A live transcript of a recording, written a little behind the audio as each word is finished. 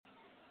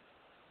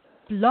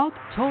Blog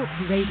Talk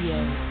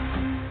Radio.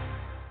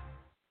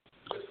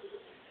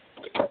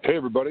 Hey,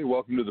 everybody.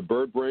 Welcome to the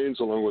Bird Brains,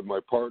 along with my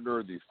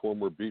partner, the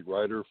former beat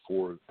writer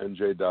for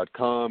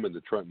NJ.com and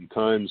the Trenton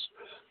Times,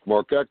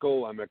 Mark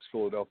Eckel. I'm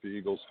ex-Philadelphia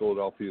Eagles,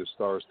 Philadelphia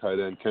Stars tight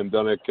end Ken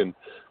Dunnick. And,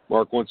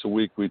 Mark, once a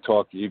week we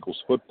talk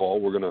Eagles football.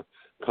 We're going to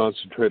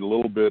concentrate a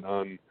little bit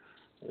on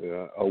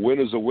a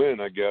win is a win,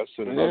 I guess,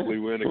 and an ugly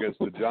win against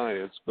the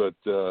Giants. But,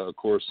 of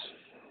course,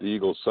 the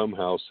Eagles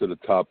somehow sit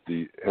atop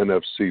the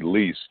NFC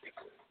least,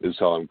 is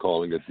how I'm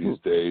calling it these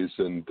days.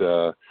 And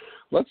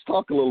let's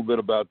talk a little bit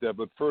about that.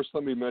 But first,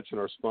 let me mention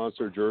our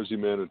sponsor, Jersey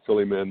Man and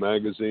Philly Man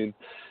Magazine.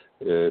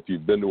 If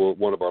you've been to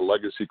one of our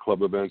Legacy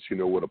Club events, you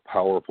know what a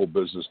powerful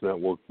business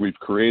network we've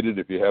created.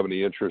 If you have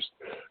any interest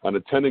on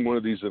attending one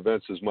of these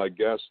events as my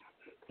guest,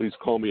 please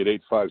call me at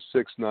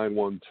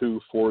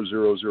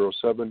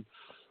 856-912-4007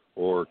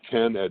 or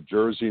Ken at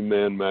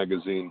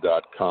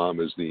jerseymanmagazine.com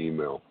is the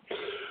email.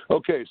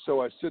 Okay,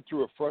 so I sit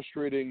through a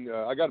frustrating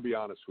I got to be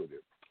honest with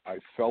you. I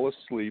fell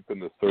asleep in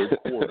the third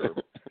quarter,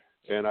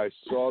 and I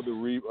saw the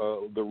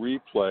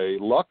replay.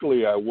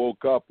 Luckily, I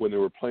woke up when they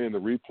were playing the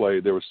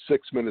replay. There was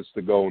 6 minutes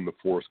to go in the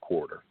fourth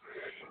quarter.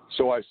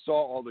 So I saw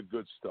all the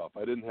good stuff.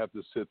 I didn't have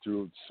to sit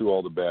through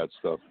all the bad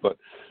stuff. But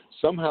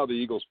somehow the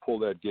Eagles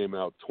pulled that game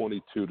out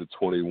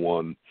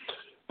 22-21.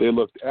 They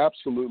looked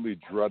absolutely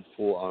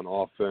dreadful on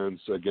offense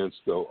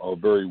against a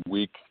very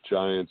weak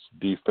Giants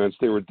defense.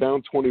 They were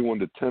down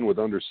 21-10 with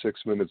under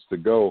 6 minutes to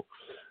go.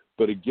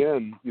 But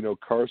again, you know,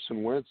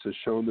 Carson Wentz has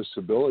shown this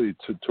ability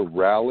to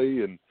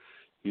rally, and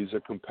he's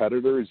a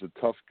competitor. He's a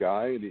tough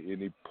guy, and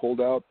he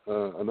pulled out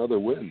another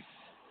win.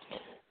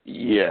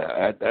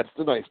 Yeah, that's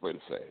the nice way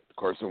to say it.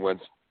 Carson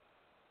Wentz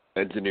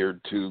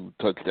engineered 2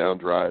 touchdown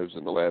drives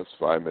in the last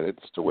 5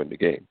 minutes to win the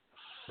game.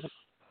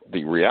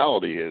 The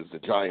reality is the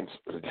Giants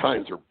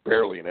are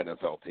barely an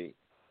NFL team.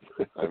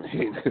 I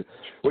mean,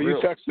 well, you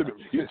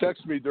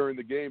texted me during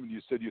the game, and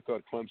you said you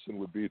thought Clemson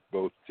would beat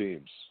both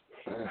teams.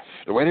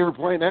 The way they were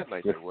playing that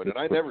night, they would, and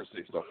I never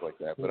say stuff like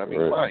that. But I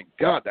mean, My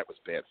God, that was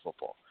bad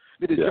football.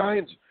 I mean, the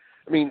Giants.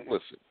 I mean,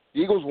 listen,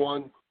 the Eagles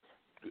won.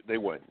 They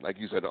win, like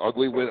you said, an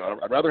ugly win.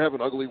 I'd rather have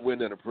an ugly win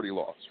than a pretty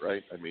loss,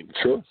 right? I mean,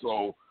 sure.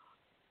 So,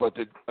 but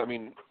the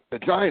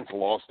Giants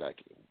lost that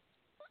game.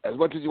 As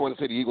much as you want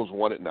to say the Eagles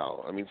won it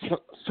now, I mean,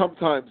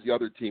 sometimes the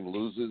other team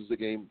loses the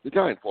game. The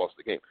Giants lost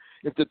the game.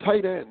 If the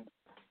tight end,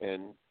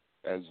 and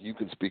as you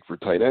can speak for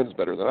tight ends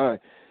better than I,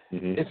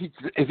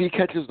 if he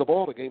catches the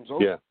ball, the game's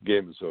over. Yeah,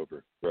 game is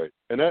over. Right,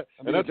 that's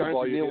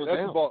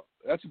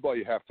a ball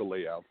you have to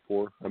lay out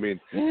for. I mean,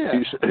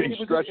 he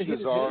stretched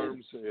his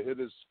arms, hit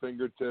his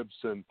fingertips,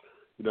 and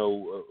you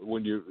know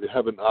when you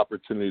have an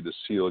opportunity to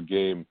seal a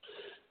game,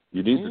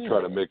 you need to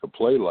try to make a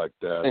play like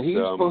that. And he's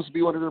supposed to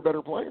be one of their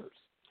better players.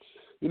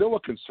 You know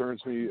what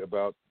concerns me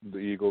about the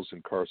Eagles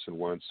and Carson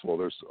Wentz? Well,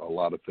 there's a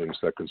lot of things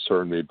that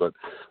concern me, but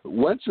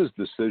Wentz's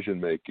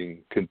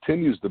decision-making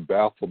continues to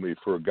baffle me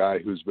for a guy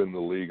who's been in the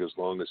league as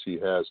long as he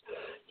has.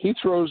 He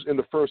throws, in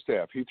the first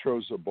half, he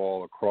throws a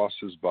ball across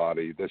his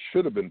body that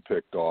should have been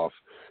picked off,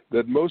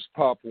 that most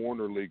Pop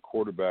Warner League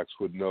quarterbacks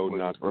would know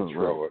not to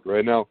throw it.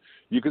 Right now,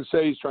 you can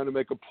say he's trying to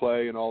make a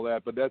play and all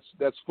that, but that's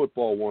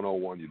football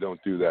 101. You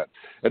don't do that.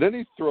 And then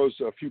he throws,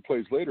 a few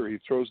plays later, he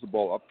throws the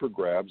ball up for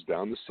grabs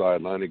down the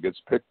sideline. It gets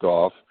picked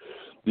off.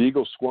 The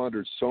Eagles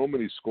squandered so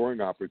many scoring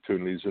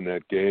opportunities in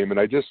that game, and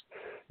I just,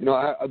 you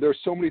know,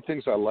 there's so many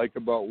things I like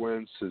about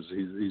Wentz.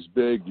 He's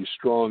big, he's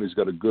strong, he's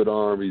got a good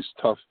arm, he's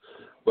tough,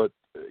 but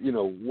you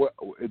know,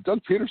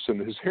 Doug Peterson,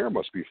 his hair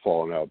must be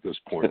falling out at this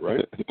point,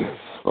 right?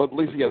 Well, at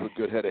least he has a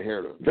good head of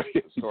hair to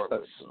start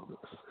with, so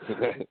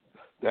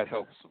that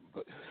helps him.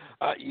 But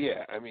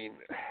yeah, I mean,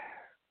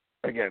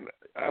 again,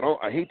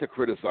 I hate to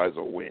criticize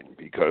a win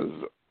because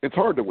it's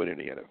hard to win in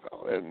the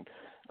NFL, and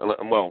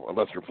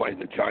unless you're playing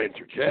the Giants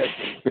or Jets.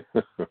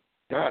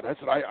 God, that's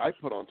what I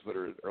put on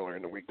Twitter earlier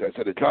in the week. I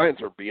said the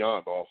Giants are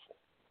beyond awful,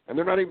 and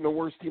they're not even the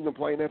worst team to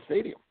play in that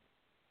stadium.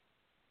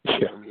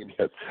 Yeah, I mean,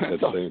 that's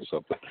saying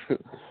something.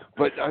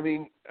 But I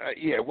mean,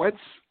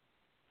 Wentz,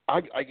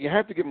 you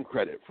have to give him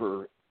credit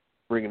for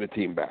bringing the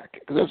team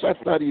back because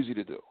that's not easy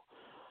to do.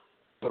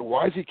 But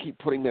why does he keep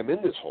putting them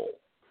in this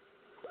hole?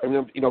 I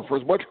mean, you know, for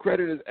as much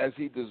credit as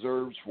he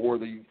deserves for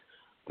the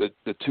 2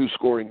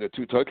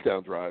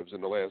 touchdown drives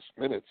in the last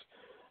minutes,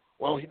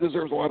 well, he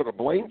deserves a lot of the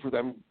blame for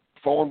them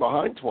falling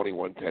behind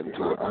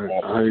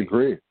 21-10. I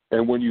agree.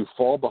 And when you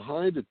fall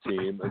behind a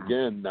team,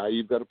 again, now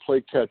you've got to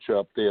play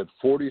catch-up. They had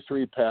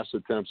 43 pass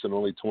attempts and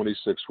only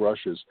 26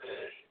 rushes.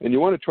 And you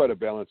want to try to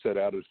balance that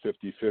out at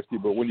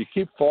 50-50, but when you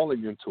keep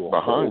falling into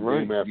a hole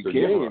game after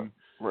game,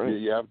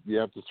 you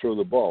have to throw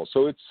the ball.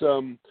 So it's,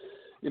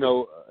 you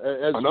know,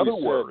 as another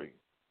we said, worry.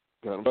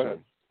 Go ahead.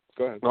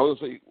 I was going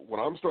to say, what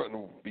I'm starting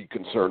to be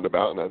concerned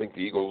about, and I think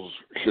the Eagles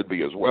should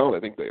be as well, and I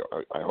think they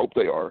are, I hope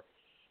they are,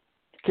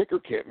 kicker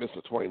can't miss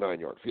a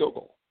 29-yard field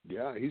goal.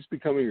 Yeah, he's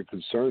becoming a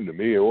concern to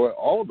me.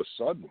 All of a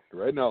sudden,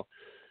 right now,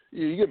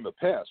 you give him a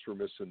pass for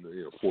missing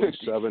the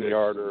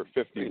 47-yarder,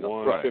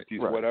 51, 50,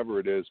 whatever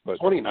it is. But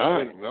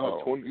 29,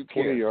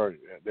 20 yards,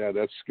 yeah,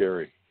 that's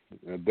scary.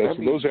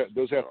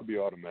 Those have to be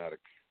automatic.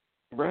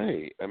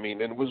 Right. I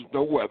mean, and it was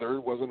no weather.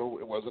 It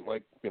wasn't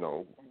like,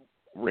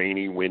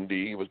 rainy,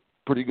 windy. It was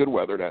pretty good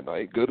weather that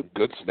night.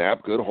 Good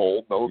snap, good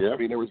hold. No, yeah. I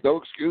mean, there was no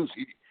excuse.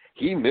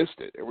 He missed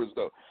it. It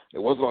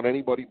wasn't on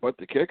anybody but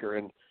the kicker,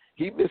 and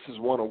he misses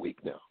one a week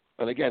now.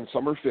 And again,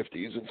 some are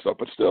 50s and stuff,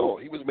 but still,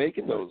 he was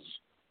making those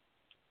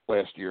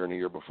last year and the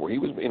year before. He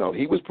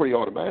was pretty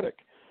automatic.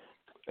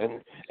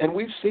 And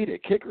we've seen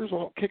it. Kickers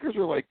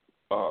are like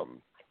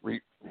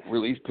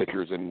relief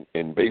pitchers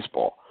in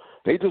baseball.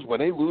 When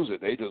they lose it,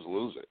 they just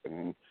lose it.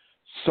 And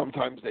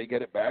sometimes they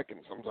get it back, and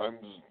sometimes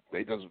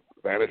they just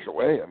vanish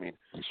away. I mean,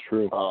 it's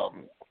true.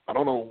 I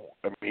don't know.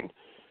 I mean,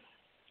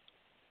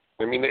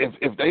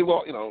 if they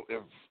lost,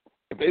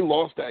 if they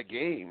lost that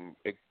game,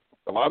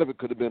 a lot of it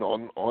could have been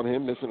on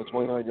him missing a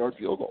 29-yard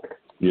field goal.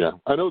 Yeah,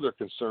 I know they're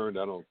concerned.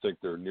 I don't think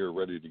they're near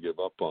ready to give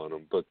up on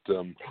him. But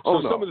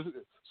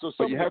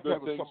but you have to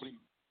have somebody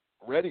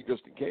ready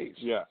just in case.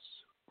 Yes.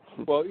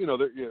 Well,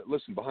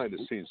 listen, behind the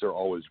scenes, they're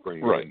always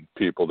bringing in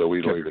people that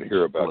we don't even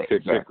hear about,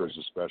 kickers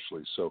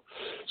especially. So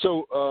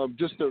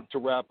just to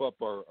wrap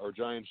up our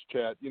Giants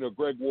chat,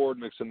 Greg Ward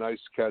makes a nice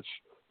catch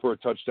for a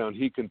touchdown.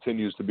 He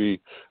continues to be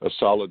a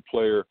solid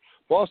player.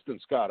 Boston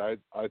Scott, I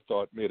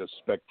thought, made a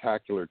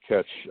spectacular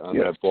catch on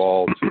that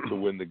ball to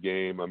win the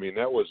game. I mean,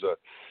 that was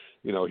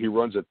he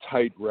runs a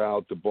tight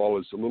route. The ball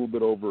is a little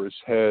bit over his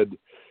head,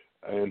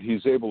 and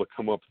he's able to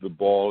come up to the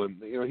ball.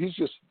 And, he's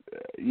just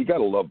 – you got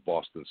to love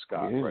Boston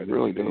Scott, right?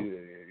 Really do.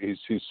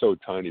 He's so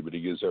tiny, but he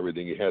gives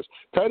everything he has.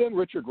 Tight end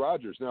Richard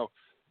Rodgers. Now,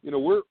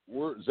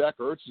 we're Zach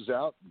Ertz is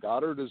out,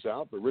 Goddard is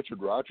out, but Richard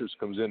Rodgers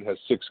comes in, has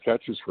 6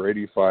 catches for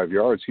 85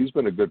 yards. He's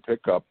been a good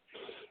pickup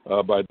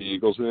by the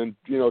Eagles. And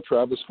then,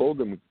 Travis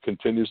Fulgham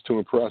continues to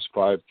impress,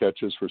 5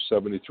 catches for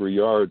 73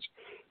 yards,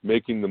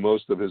 making the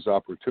most of his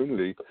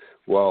opportunity,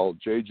 while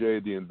J.J.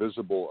 the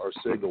Invisible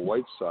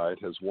Arcega-Whiteside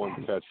has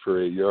 1 catch for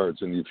 8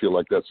 yards, and you feel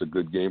like that's a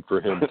good game for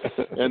him.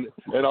 and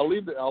I'll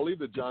leave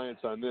the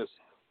Giants on this.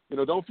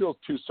 Don't feel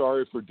too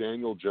sorry for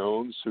Daniel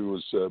Jones, who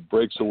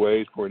breaks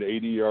away for an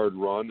 80-yard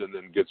run and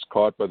then gets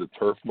caught by the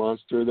turf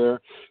monster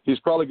there. He's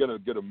probably going to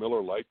get a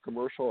Miller Lite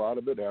commercial out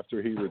of it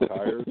after he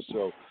retires.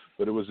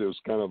 But it was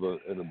kind of an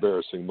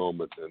embarrassing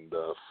moment and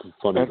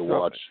funny to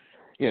watch.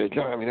 Yeah,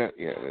 John. I mean,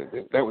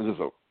 that was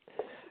just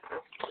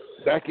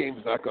that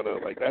game's not going to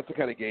that's the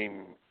kind of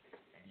game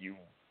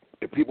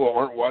if people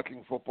aren't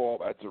watching football,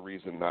 that's a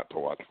reason not to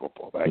watch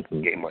football. That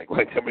game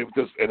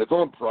and it's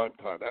on prime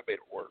time. That made it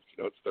worse.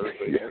 It's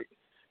Thursday night,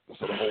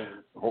 so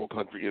the whole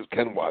country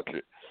can watch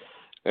it.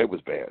 It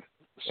was bad.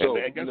 So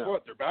and guess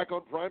what? They're back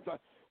on prime time.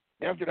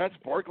 After that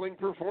sparkling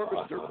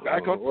performance, they're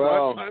back on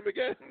prime time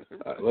again.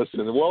 Listen,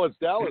 it's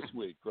Dallas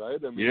week, right?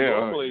 I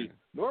mean,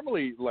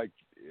 normally, like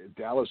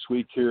Dallas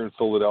week here in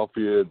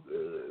Philadelphia,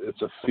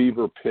 it's a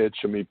fever pitch.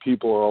 I mean,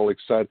 people are all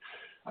excited.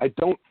 I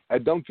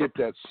don't get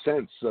that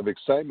sense of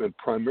excitement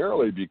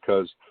primarily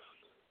because,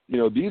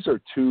 these are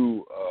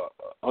 2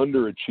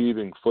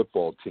 underachieving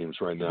football teams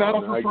right now.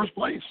 Battle for first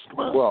place. Come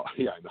on. Well,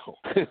 yeah, I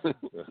know.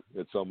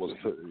 It's almost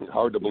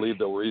hard to believe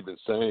that we're even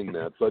saying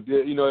that. But,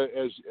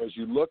 as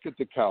you look at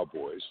the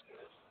Cowboys,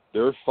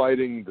 they're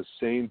fighting the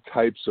same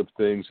types of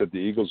things that the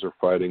Eagles are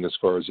fighting as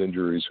far as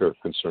injuries are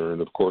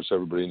concerned. Of course,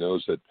 everybody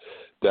knows that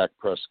Dak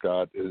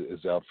Prescott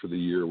is out for the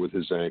year with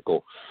his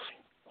ankle.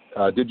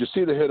 Did you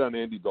see the hit on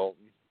Andy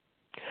Dalton?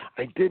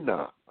 I did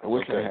not. I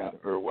wish I had.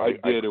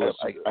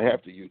 I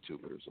have to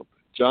YouTube it or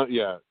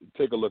something.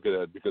 Take a look at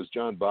that because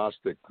John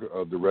Bostic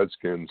of the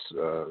Redskins,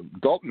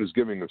 Dalton is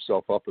giving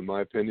himself up in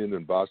my opinion,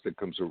 and Bostic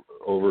comes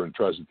over and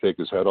tries to take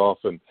his head off,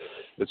 and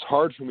it's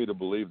hard for me to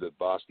believe that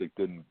Bostic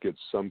didn't get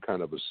some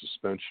kind of a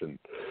suspension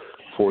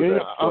for that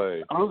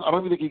play. I don't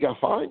even think he got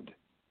fined.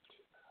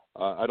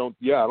 I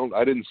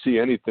didn't see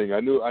anything. I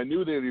knew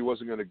that he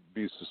wasn't going to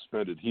be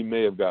suspended. He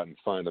may have gotten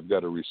fined. I've got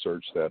to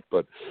research that.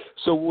 But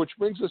so, which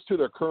brings us to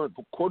their current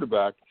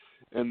quarterback,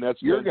 and that's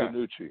Ben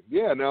DiNucci.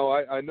 Yeah. Now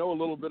I know a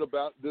little bit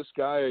about this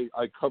guy.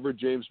 I covered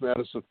James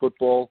Madison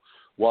football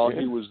while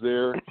he was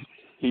there.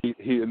 He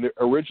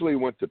originally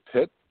went to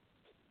Pitt,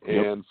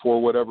 and for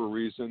whatever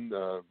reason,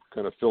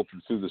 kind of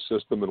filtered through the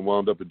system and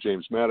wound up at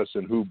James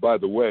Madison, who, by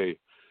the way,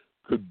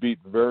 could beat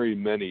very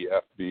many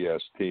FBS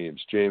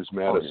teams. James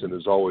Madison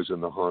is always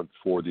in the hunt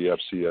for the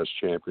FCS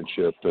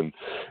championship,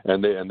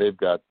 and they've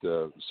got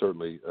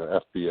certainly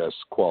FBS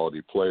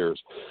quality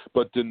players.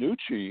 But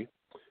DiNucci,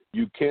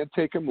 you can't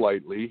take him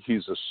lightly.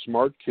 He's a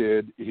smart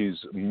kid. He's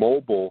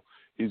mobile.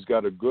 He's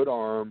got a good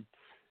arm.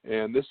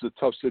 And this is a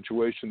tough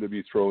situation to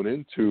be thrown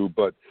into,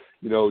 but,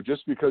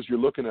 just because you're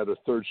looking at a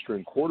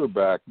third-string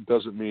quarterback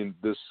doesn't mean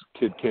this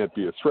kid can't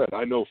be a threat.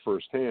 I know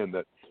firsthand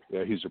that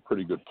he's a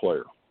pretty good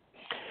player.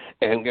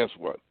 And guess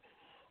what?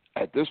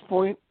 At this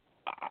point,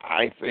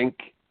 I think,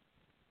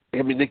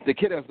 the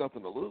kid has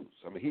nothing to lose.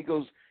 I mean,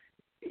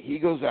 he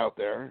goes out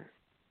there,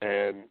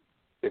 and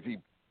if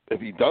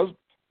he does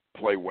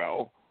play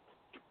well,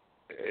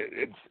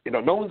 it's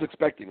no one's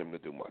expecting him to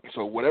do much.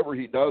 So whatever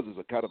he does is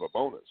a kind of a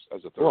bonus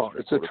as a third. Well,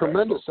 it's a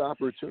tremendous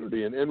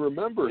opportunity, and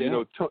remember,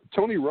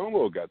 Tony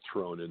Romo got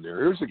thrown in there.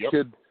 Here's a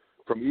kid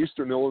from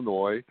Eastern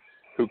Illinois.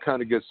 who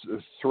kind of gets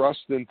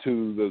thrust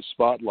into the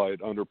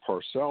spotlight under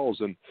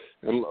Parcells, and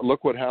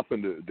look what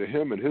happened to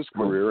him in his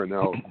career, and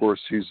now, of course,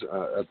 he's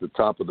at the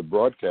top of the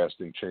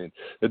broadcasting chain.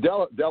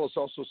 Dallas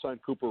also signed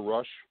Cooper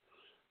Rush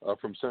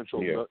from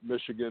Central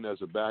Michigan as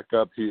a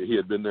backup. He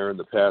had been there in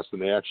the past,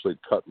 and they actually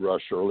cut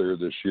Rush earlier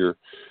this year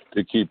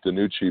to keep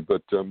DiNucci.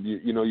 But,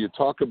 you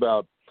talk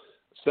about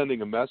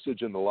sending a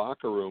message in the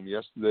locker room.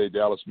 Yesterday,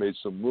 Dallas made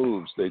some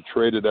moves. They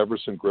traded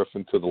Everson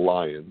Griffin to the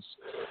Lions.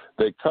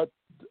 They cut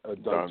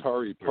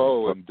Dontari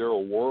Poe and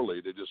Daryl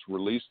Worley. They just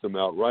released them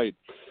outright.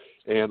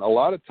 And a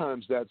lot of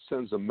times that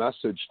sends a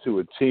message to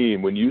a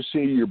team. When you see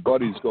your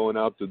buddies going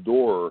out the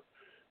door,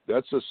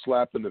 that's a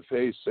slap in the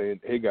face saying,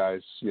 hey,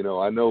 guys,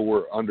 I know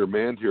we're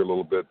undermanned here a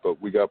little bit,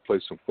 but we got to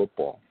play some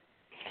football.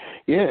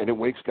 Yeah, and it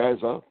wakes guys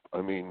up.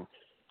 I mean,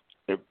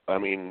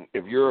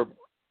 if you're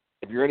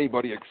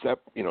anybody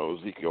except,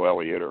 Ezekiel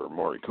Elliott or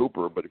Amari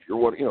Cooper, but if you're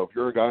one, if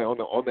you're a guy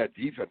on that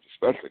defense,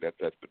 especially that's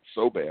been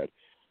so bad,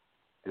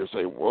 you're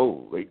saying,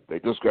 whoa, they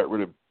just got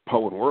rid of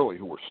Poe and Worley,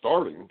 who were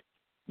starting.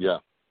 Yeah.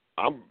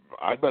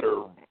 I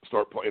better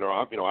start playing.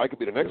 I could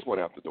be the next one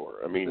out the door.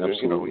 I mean,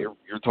 absolutely.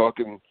 You're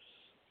talking,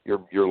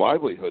 your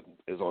livelihood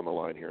is on the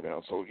line here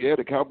now. So yeah,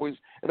 the Cowboys,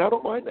 and I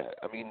don't mind that.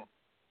 I mean,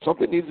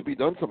 something needs to be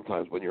done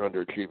sometimes when you're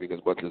underachieving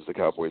as much as the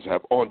Cowboys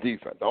have on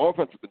defense. The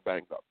offense has been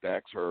banged up.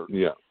 Dak's hurt.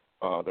 Yeah.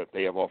 That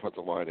they have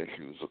offensive line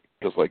issues,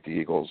 just like the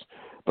Eagles,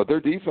 but their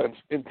defense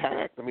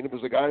intact. I mean, it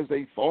was the guys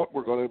they thought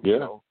were going to,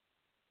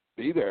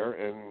 be there,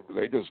 and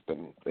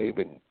they've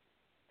been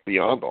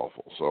beyond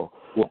awful. So,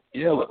 a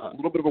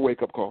little bit of a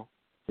wake up call.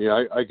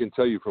 Yeah, I can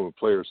tell you from a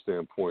player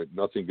standpoint,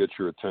 nothing gets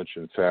your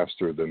attention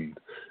faster than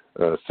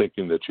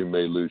thinking that you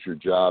may lose your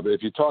job.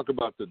 If you talk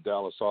about the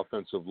Dallas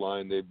offensive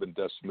line, they've been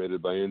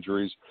decimated by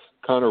injuries.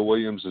 Connor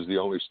Williams is the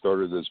only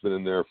starter that's been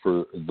in there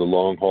for the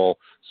long haul.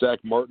 Zach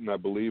Martin, I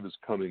believe, is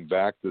coming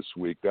back this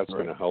week. That's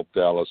going to help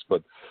Dallas.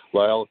 But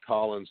La'el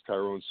Collins,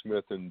 Tyrone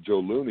Smith, and Joe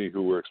Looney,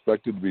 who were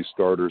expected to be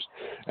starters,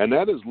 and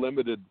that has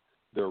limited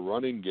their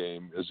running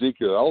game.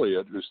 Ezekiel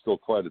Elliott, who's still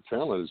quite a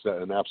talent, is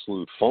an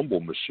absolute fumble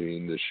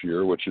machine this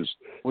year, which is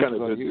kind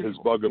of his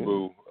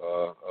bugaboo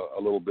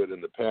a little bit in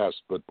the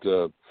past. But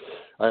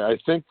I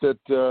think that,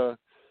 the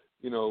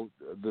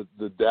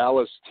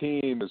Dallas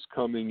team is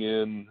coming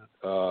in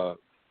a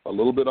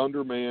little bit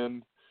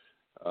undermanned.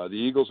 The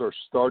Eagles are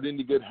starting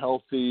to get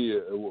healthy.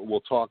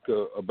 We'll talk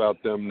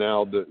about them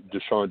now.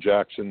 Deshaun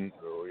Jackson,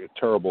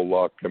 terrible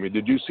luck. I mean,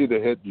 did you see the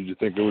hit? Did you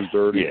think it was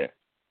dirty? Yeah.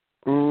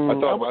 I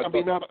don't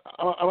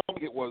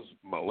think it was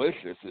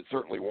malicious. It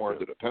certainly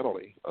warranted a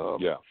penalty.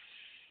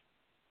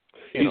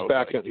 He's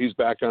back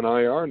on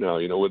IR now,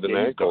 with an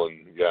ankle,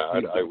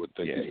 and I would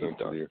think he's done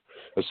for the year.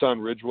 Hassan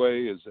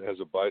Ridgeway has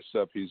a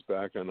bicep. He's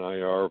back on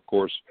IR. Of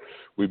course,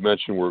 we've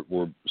mentioned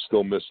we're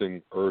still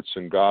missing Ertz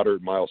and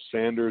Goddard. Miles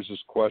Sanders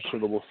is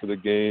questionable for the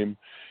game.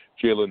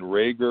 Jalen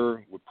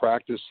Reagor would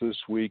practice this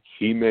week.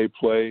 He may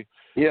play.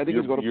 Yeah, I think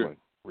he's going to play.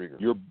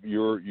 You're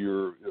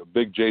a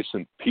big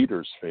Jason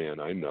Peters fan,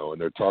 I know, and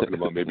they're talking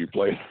about maybe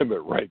playing him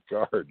at right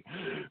guard.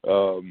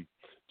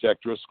 Jack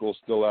Driscoll's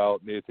still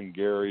out. Nathan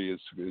Gary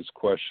is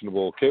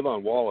questionable.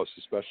 Kayvon Wallace,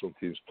 a special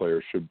teams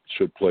player,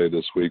 should play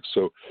this week.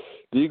 So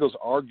the Eagles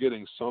are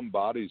getting some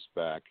bodies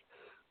back.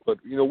 But,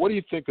 what do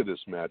you think of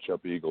this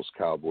matchup,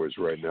 Eagles-Cowboys,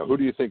 right now? Who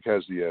do you think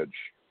has the edge?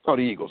 Oh,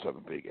 the Eagles have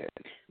a big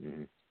edge.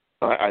 Mm-hmm.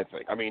 I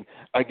think. I mean,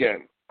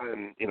 again,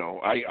 and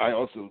I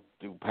also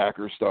do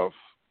Packer stuff.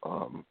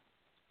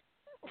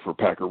 For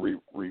Packer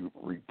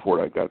Report,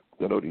 I got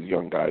these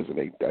young guys, and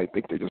I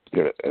think they just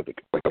get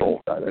like an old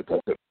guy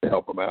to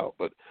help them out.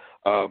 But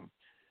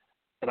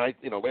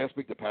last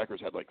week the Packers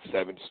had like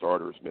 7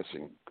 starters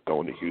missing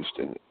going to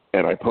Houston,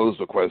 and I posed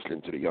a question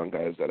to the young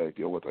guys that I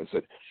deal with. I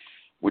said,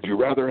 would you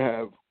rather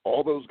have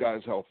all those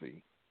guys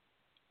healthy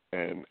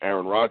and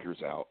Aaron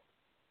Rodgers out,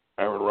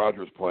 Aaron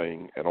Rodgers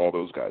playing, and all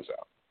those guys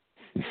out?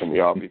 And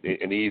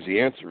the easy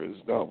answer is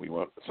no.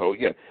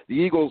 The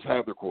Eagles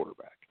have their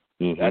quarterback.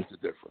 Mm-hmm. That's the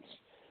difference.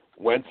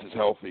 Wentz is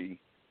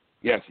healthy.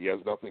 Yes, he has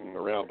nothing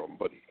around him,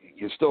 but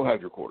you still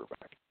have your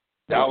quarterback.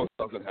 Dallas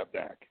doesn't have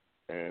Dak,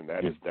 and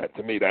that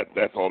to me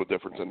that's all the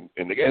difference.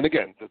 And again,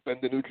 Ben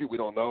DiNucci, we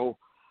don't know.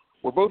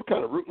 We're both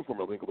kind of rooting for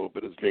him, I think, a little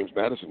bit as James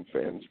Madison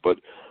fans, but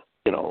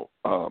I'd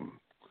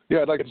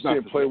like to see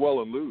him play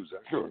well and lose.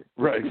 Actually. Sure,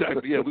 right,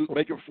 exactly. Yeah,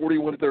 make it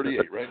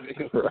 41-38, right?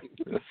 Right.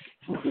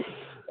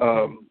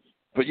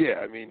 But yeah,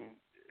 I mean,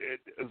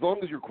 as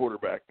long as your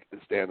quarterback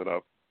is standing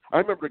up. I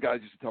remember the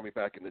guys used to tell me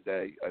back in the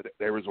day.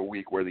 There was a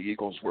week where the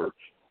Eagles were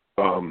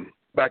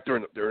back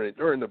during the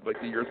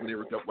years when they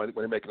were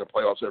making the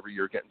playoffs every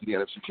year, getting to the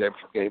NFC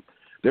Championship game.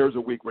 There was a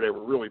week where they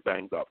were really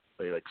banged up.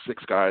 They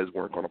 6 guys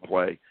weren't going to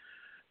play,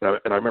 and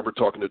I remember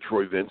talking to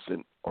Troy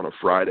Vincent on a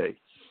Friday,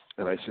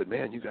 and I said,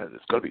 "Man, you guys,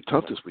 it's going to be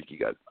tough this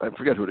week. I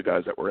forget who the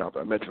guys that were out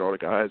there. I mentioned all the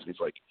guys, and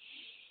he's like,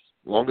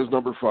 as long as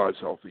number 5's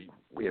healthy,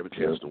 we have a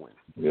chance to win."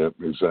 Yeah,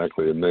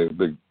 exactly, and they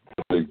big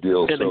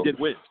deal. And they did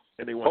win,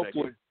 and they won.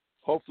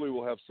 hopefully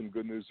we'll have some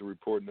good news to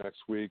report next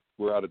week.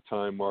 We're out of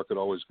time. Market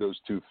always goes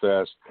too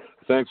fast.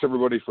 Thanks,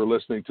 everybody, for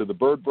listening to the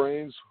Bird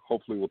Brains.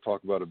 Hopefully we'll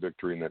talk about a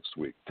victory next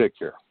week. Take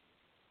care.